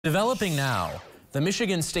Developing now. The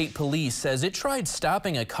Michigan State Police says it tried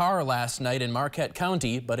stopping a car last night in Marquette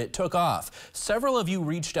County, but it took off. Several of you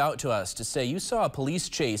reached out to us to say you saw a police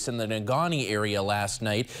chase in the Negaunee area last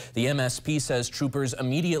night. The MSP says troopers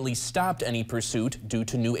immediately stopped any pursuit due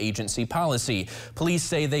to new agency policy. Police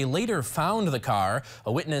say they later found the car.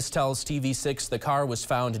 A witness tells TV6 the car was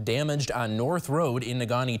found damaged on North Road in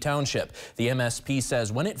Negaunee Township. The MSP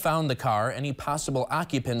says when it found the car, any possible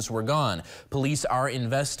occupants were gone. Police are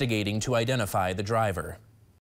investigating to identify the driver.